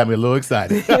 you just got me a little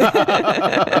excited.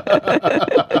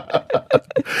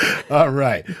 All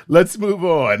right, let's move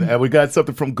on. And we got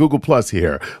something from Google Plus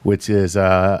here, which is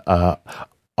Aru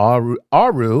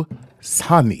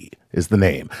Sani is the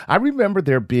name. I remember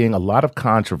there being a lot of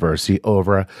controversy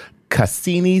over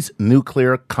Cassini's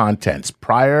nuclear contents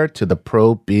prior to the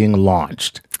probe being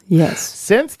launched. Yes.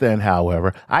 Since then,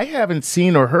 however, I haven't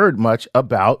seen or heard much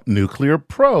about nuclear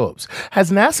probes.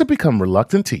 Has NASA become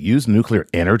reluctant to use nuclear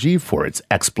energy for its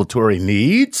exploratory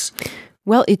needs?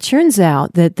 Well, it turns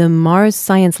out that the Mars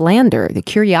Science Lander, the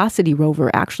Curiosity rover,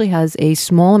 actually has a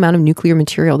small amount of nuclear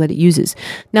material that it uses.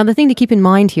 Now, the thing to keep in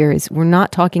mind here is we're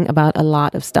not talking about a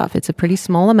lot of stuff. It's a pretty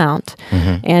small amount,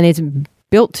 and it's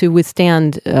built to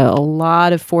withstand a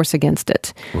lot of force against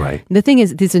it. Right. The thing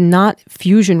is, these are not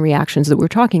fusion reactions that we're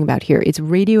talking about here. It's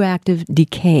radioactive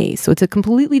decay. So it's a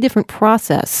completely different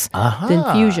process than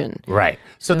fusion. Right.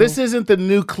 So this isn't the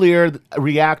nuclear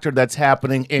reactor that's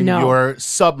happening in your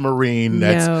submarine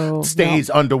that stays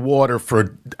underwater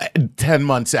for 10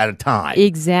 months at a time.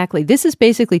 Exactly. This is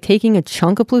basically taking a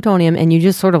chunk of plutonium and you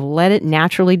just sort of let it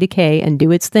naturally decay and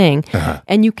do its thing.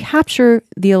 And you capture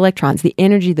the electrons, the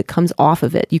energy that comes off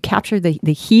of it. You capture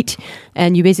the heat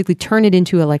and you basically turn it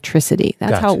into electricity.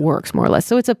 That's how it works, more or less.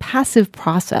 So it's a passive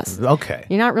process. Okay.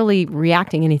 You're not really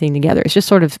reacting anything together. It's just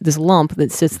sort of this lump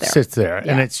that sits there.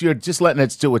 And you're just letting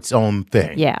it do its own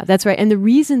thing. Yeah, that's right. And the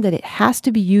reason that it has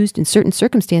to be used in certain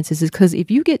circumstances is because if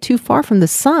you get too far from the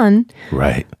sun,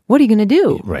 right, what are you going to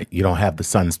do? Right. You don't have the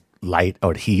sun's light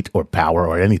or heat or power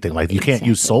or anything like that. You can't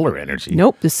use solar energy.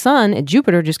 Nope. The sun at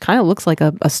Jupiter just kind of looks like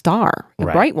a star, a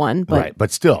bright one.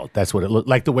 But still, that's what it looks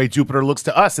like, the way Jupiter looks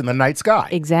to us in the night sky.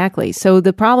 Exactly. So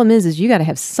the problem is you got to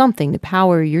have something to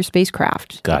power your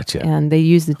spacecraft. Gotcha. And they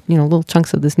use the little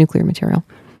chunks of this nuclear material.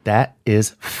 That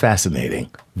is fascinating.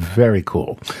 Very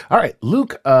cool. All right,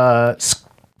 Luke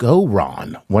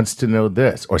Scowron wants to know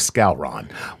this, or Scowron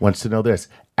wants to know this.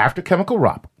 After chemical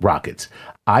rockets,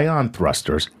 ion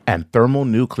thrusters, and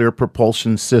thermonuclear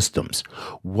propulsion systems,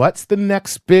 what's the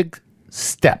next big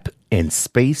step in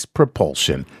space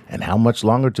propulsion, and how much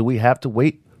longer do we have to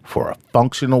wait for a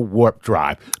functional warp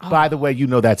drive? By the way,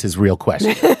 that's his real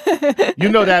question.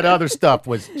 That other stuff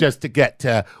was just to get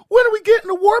to, when are we getting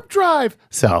a warp drive?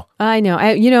 So I know.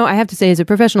 I have to say, as a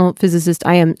professional physicist,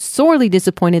 I am sorely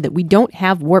disappointed that we don't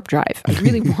have warp drive. I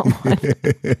really want one.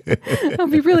 It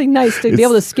would be really nice to be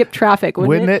able to skip traffic,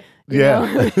 wouldn't it? Yeah.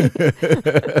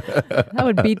 That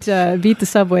would beat the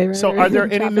subway. Right? So are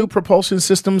there any new propulsion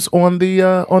systems on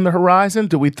the horizon?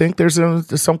 Do we think there's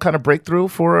some kind of breakthrough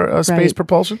for space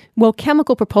propulsion? Well,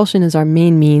 chemical propulsion is our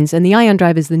main means, and the ion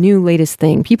drive is the new latest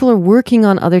thing. People are working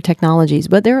on other technologies,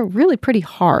 but they're really pretty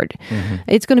hard. Mm-hmm.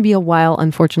 It's going to be a while,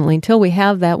 unfortunately, until we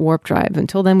have that warp drive.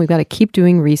 Until then, we've got to keep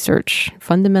doing research,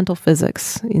 fundamental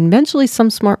physics. Eventually, some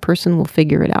smart person will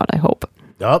figure it out, I hope.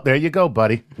 Oh, there you go,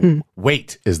 buddy.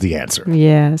 Wait is the answer.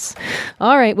 Yes.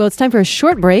 All right. Well, it's time for a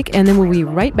short break, and then we'll be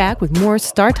right back with more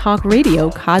Star Talk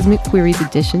Radio Cosmic Queries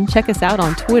Edition. Check us out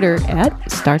on Twitter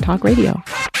at Star Talk Radio.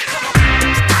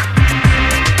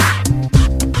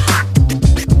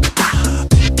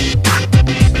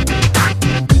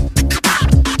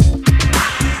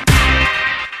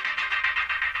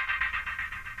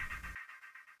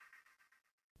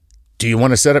 Do you want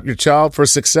to set up your child for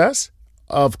success?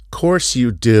 Of course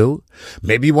you do.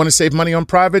 Maybe you want to save money on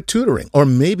private tutoring, or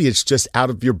maybe it's just out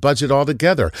of your budget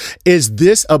altogether. Is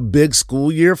this a big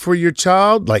school year for your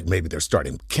child? Like maybe they're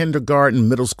starting kindergarten,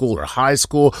 middle school, or high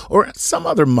school, or some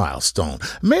other milestone.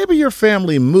 Maybe your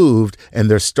family moved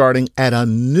and they're starting at a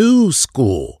new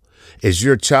school. Is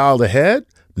your child ahead?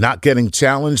 Not getting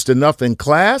challenged enough in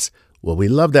class? Well, we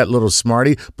love that little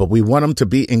smarty, but we want them to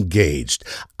be engaged.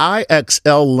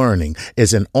 IXL Learning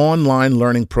is an online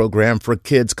learning program for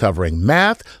kids covering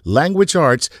math, language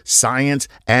arts, science,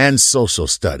 and social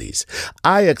studies.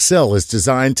 IXL is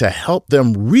designed to help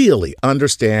them really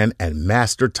understand and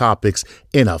master topics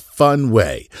in a fun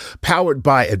way. Powered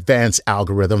by advanced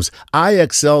algorithms,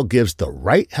 IXL gives the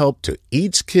right help to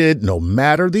each kid, no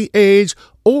matter the age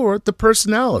or the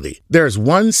personality. There's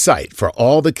one site for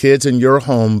all the kids in your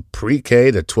home, pre-K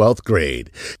to 12th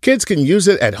grade. Kids can use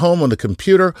it at home on the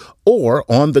computer or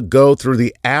on the go through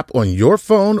the app on your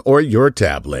phone or your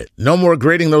tablet. No more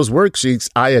grading those worksheets.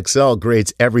 IXL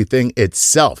grades everything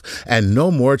itself. And no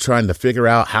more trying to figure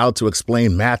out how to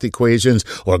explain math equations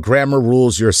or grammar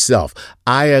rules yourself.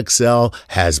 IXL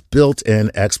has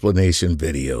built-in explanation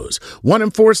videos. 1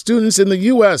 in 4 students in the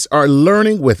U.S. are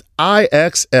learning with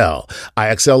IXL.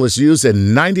 IXL is used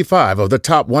in 95 of the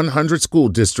top 100 school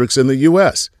districts in the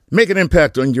U.S. Make an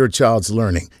impact on your child's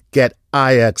learning. Get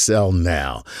IXL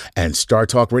now. And Star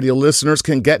Talk Radio listeners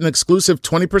can get an exclusive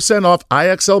 20% off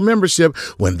IXL membership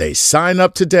when they sign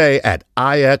up today at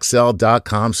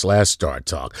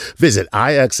IXL.com/StarTalk. Visit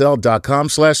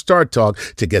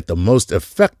IXL.com/StarTalk to get the most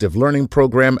effective learning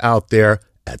program out there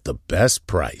at the best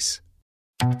price.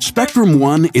 Spectrum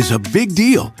One is a big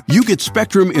deal. You get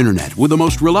Spectrum Internet with the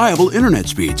most reliable internet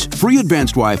speeds, free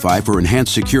advanced Wi-Fi for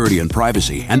enhanced security and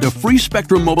privacy, and a free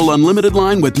Spectrum Mobile Unlimited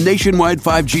line with nationwide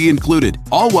 5G included,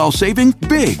 all while saving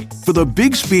big. For the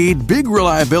big speed, big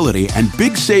reliability, and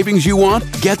big savings you want,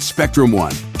 get Spectrum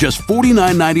One. Just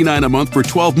 $49.99 a month for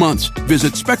 12 months.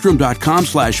 Visit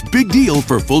spectrum.com/big deal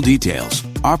for full details.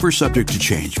 Offer subject to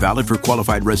change. Valid for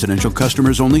qualified residential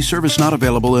customers only. Service not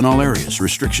available in all areas.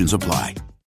 Restrictions apply.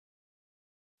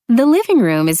 The living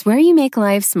room is where you make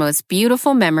life's most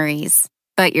beautiful memories.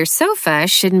 But your sofa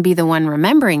shouldn't be the one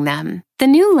remembering them. The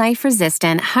new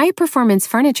life-resistant, high-performance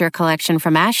furniture collection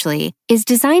from Ashley is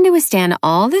designed to withstand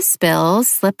all the spills,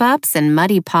 slip-ups, and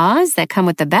muddy paws that come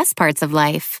with the best parts of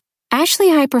life.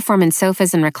 Ashley high-performance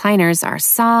sofas and recliners are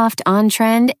soft,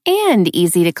 on-trend, and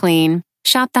easy to clean.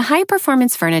 Shop the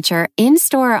high-performance furniture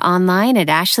in-store or online at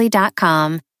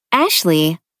ashley.com.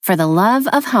 Ashley, for the love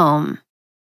of home.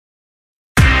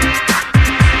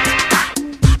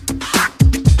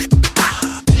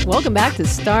 Welcome back to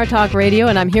Star Talk Radio,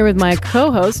 and I'm here with my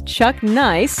co-host, Chuck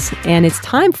Nice, and it's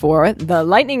time for the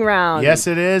lightning round. Yes,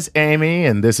 it is, Amy,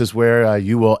 and this is where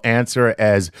you will answer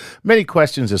as many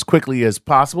questions as quickly as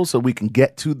possible so we can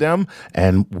get to them,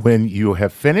 and when you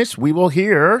have finished, we will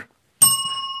hear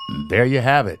There you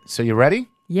have it. So you ready?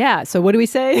 Yeah, so what do we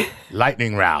say?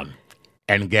 Lightning round.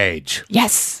 Engage.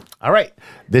 Yes. All right.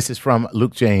 This is from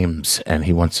Luke James, and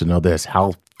he wants to know this.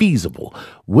 How feasible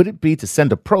would it be to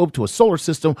send a probe to a solar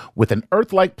system with an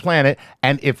Earth-like planet?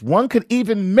 And if one could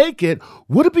even make it,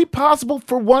 would it be possible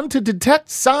for one to detect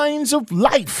signs of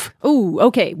life? Oh,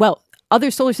 okay. Well, other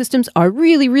solar systems are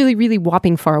really, really, really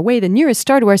whopping far away. The nearest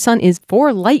star to our sun is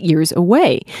 4 light years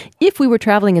away. If we were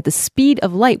traveling at the speed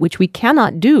of light, which we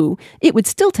cannot do, it would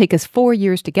still take us 4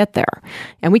 years to get there.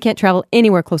 And we can't travel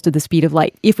anywhere close to the speed of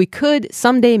light. If we could,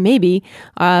 someday maybe,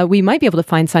 we might be able to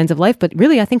find signs of life. But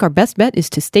really, I think our best bet is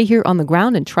to stay here on the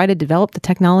ground and try to develop the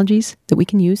technologies that we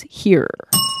can use here.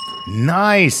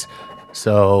 Nice.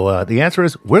 So the answer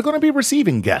is we're going to be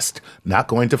receiving guests, not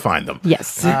going to find them.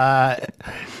 Yes.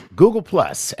 Google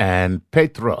Plus and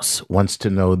Petros wants to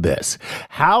know this.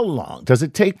 How long does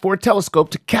it take for a telescope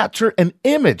to capture an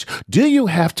image? Do you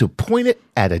have to point it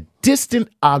at a distant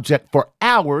object for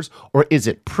hours, or is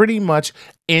it pretty much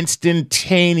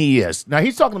instantaneous? Now,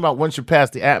 he's talking about once you're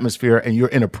past the atmosphere and you're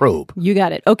in a probe. You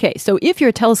got it. Okay, so if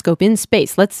you're a telescope in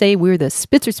space, let's say we're the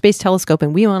Spitzer Space Telescope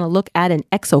and we want to look at an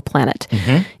exoplanet.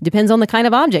 It depends on the kind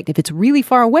of object. If it's really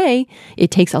far away,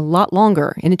 it takes a lot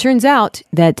longer. And it turns out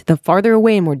that the farther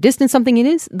away and more distant something it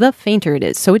is, the fainter it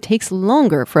is. So it takes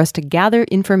longer for us to gather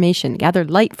information, gather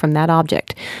light from that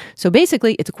object. So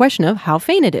basically, it's a question of how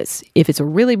faint it is. If it's a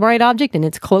really bright object and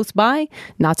it's close by,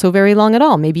 not so very long at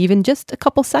all, maybe even just a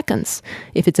couple seconds.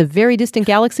 If it's a very distant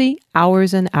galaxy,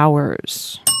 hours and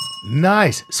hours.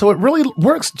 Nice. So it really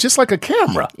works just like a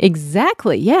camera.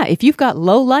 Exactly. Yeah. If you've got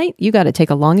low light, you got to take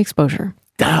a long exposure.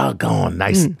 Doggone.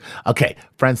 Nice. Okay.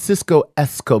 Francisco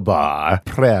Escobar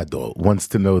Prado wants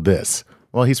to know this.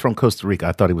 Well, he's from Costa Rica.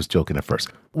 I thought he was joking at first.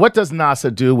 What does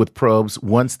NASA do with probes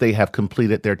once they have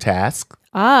completed their task?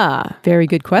 Ah, very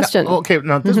good question.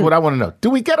 Now this is what I want to know. Do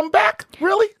we get them back?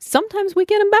 Really? Sometimes we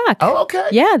get them back. Oh, okay.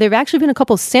 Yeah, there have actually been a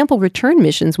couple sample return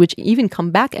missions which even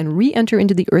come back and re-enter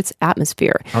into the Earth's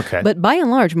atmosphere. Okay. But by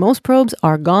and large, most probes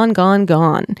are gone, gone,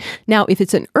 gone. Now, if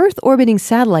it's an Earth-orbiting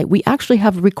satellite, we actually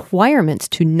have requirements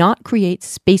to not create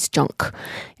space junk.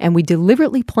 And we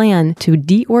deliberately plan to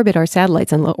deorbit our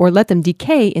satellites or let them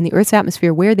decay in the Earth's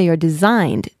atmosphere where they are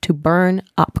designed to burn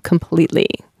up completely.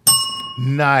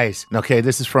 Nice. Okay,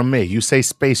 this is from me. You say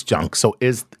space junk. So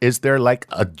is there like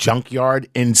a junkyard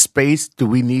in space? Do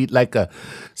we need like a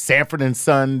Sanford and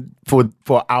Son for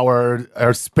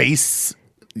our space?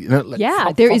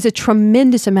 There is a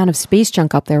tremendous amount of space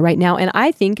junk up there right now. And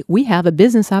I think we have a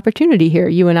business opportunity here,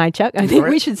 you and I, Chuck. I think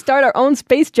we should start our own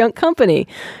space junk company.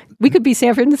 We could be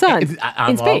Sanford and Son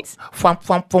in space.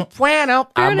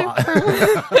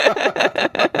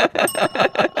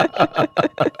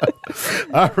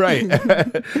 All right.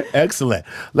 Excellent.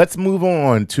 Let's move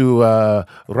on to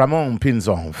Ramon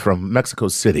Pinzon from Mexico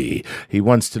City. He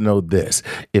wants to know this.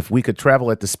 If we could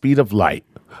travel at the speed of light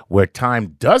where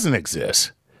time doesn't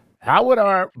exist, how would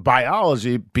our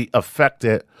biology be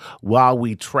affected while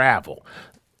we travel?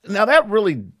 Now, that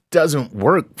really doesn't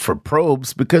work for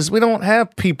probes because we don't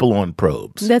have people on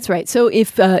probes. That's right. So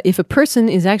if a person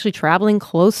is actually traveling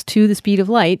close to the speed of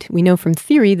light, we know from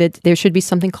theory that there should be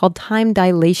something called time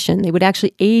dilation. They would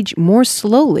actually age more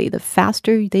slowly the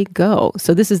faster they go.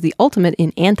 So this is the ultimate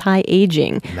in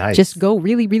anti-aging. Nice. Just go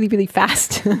really, really, really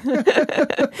fast.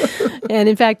 And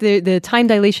in fact, the time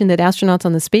dilation that astronauts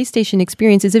on the space station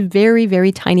experience is a very,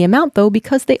 very tiny amount, though,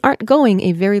 because they aren't going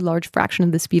a very large fraction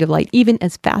of the speed of light, even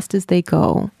as fast as they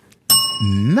go.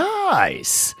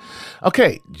 Nice.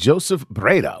 Okay, Joseph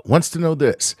Breda wants to know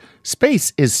this.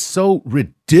 Space is so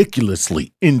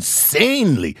ridiculously,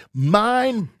 insanely,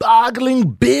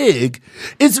 mind-boggling big.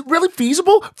 Is it really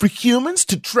feasible for humans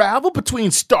to travel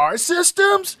between star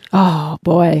systems? Oh,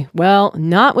 boy. Well,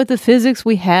 not with the physics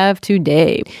we have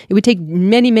today. It would take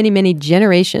many, many, many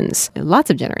generations,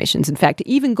 lots of generations, in fact, to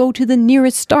even go to the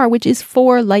nearest star, which is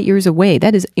 4 light years away.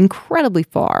 That is incredibly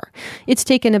far. It's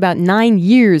taken about 9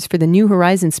 years for the New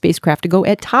Horizons spacecraft to go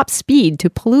at top speed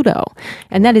to Pluto,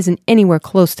 and that isn't anywhere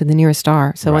close to the nearest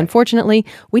star. So unfortunately,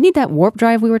 we need that warp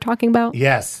drive we were talking about.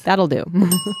 Yes. That'll do.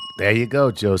 There you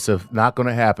go, Joseph. Not going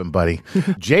to happen, buddy.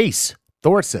 Jace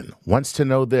Thorson wants to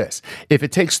know this. If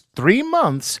it takes 3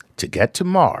 months to get to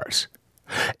Mars,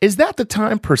 is that the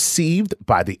time perceived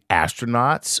by the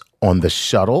astronauts on the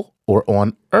shuttle or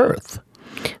on Earth?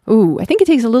 Ooh, I think it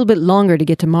takes a little bit longer to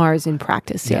get to Mars in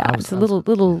practice. Yeah, it's a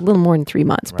little more than 3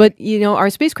 months. Right. But, our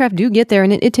spacecraft do get there,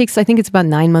 and it takes, I think it's about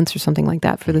 9 months or something like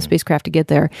that for the spacecraft to get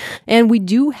there. And we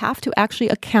do have to actually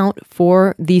account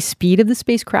for the speed of the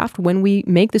spacecraft when we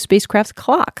make the spacecraft's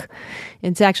clock.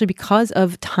 It's actually because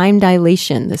of time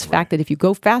dilation, this fact that if you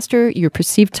go faster, your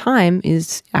perceived time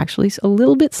is actually a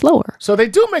little bit slower. So they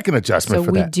do make an adjustment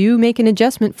for that. So we do make an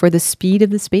adjustment for the speed of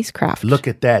the spacecraft. Look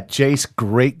at that, Jace.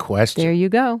 Great question. There you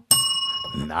go.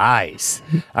 Nice.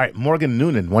 All right, Morgan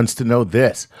Noonan wants to know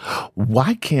this.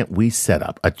 Why can't we set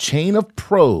up a chain of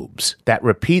probes that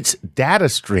repeats data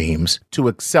streams to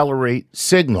accelerate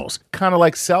signals, kind of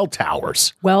like cell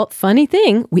towers? Well, funny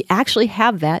thing, we actually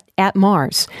have that at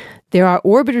Mars. There are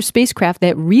orbiter spacecraft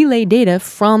that relay data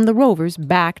from the rovers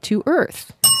back to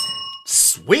Earth.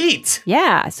 Sweet.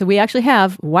 Yeah, so we actually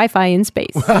have Wi-Fi in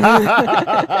space. And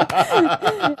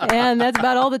that's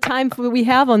about all the time we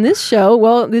have on this show.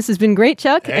 Well, this has been great,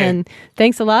 Chuck, and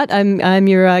thanks a lot. I'm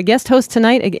your guest host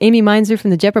tonight, Amy Mainzer from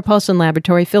the Jet Propulsion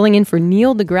Laboratory, filling in for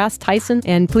Neil deGrasse Tyson.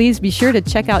 And please be sure to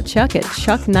check out Chuck at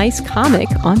Chuck Nice Comic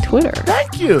on Twitter.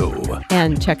 Thank you.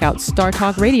 And check out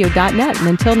StarTalkRadio.net. And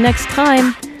until next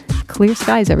time, clear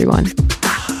skies, everyone.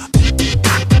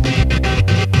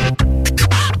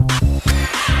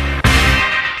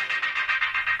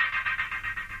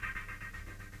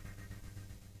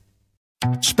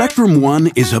 Spectrum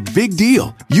One is a big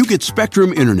deal. You get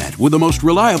Spectrum Internet with the most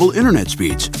reliable internet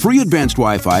speeds, free advanced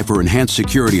Wi-Fi for enhanced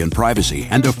security and privacy,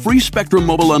 and a free Spectrum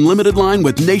Mobile Unlimited line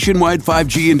with nationwide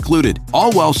 5G included,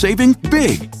 all while saving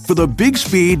big. For the big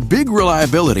speed, big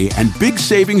reliability, and big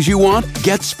savings you want,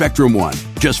 get Spectrum One.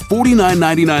 Just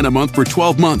 $49.99 a month for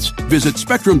 12 months. Visit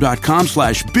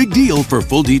spectrum.com/big deal for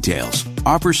full details.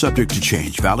 Offer subject to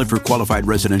change. Valid for qualified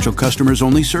residential customers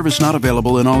only. Service not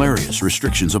available in all areas.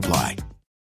 Restrictions apply.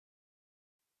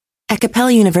 At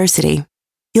Capella University,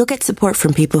 you'll get support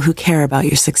from people who care about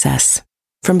your success.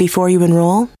 From before you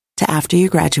enroll to after you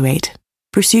graduate,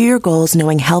 pursue your goals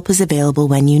knowing help is available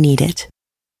when you need it.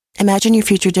 Imagine your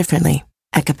future differently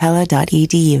at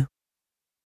capella.edu.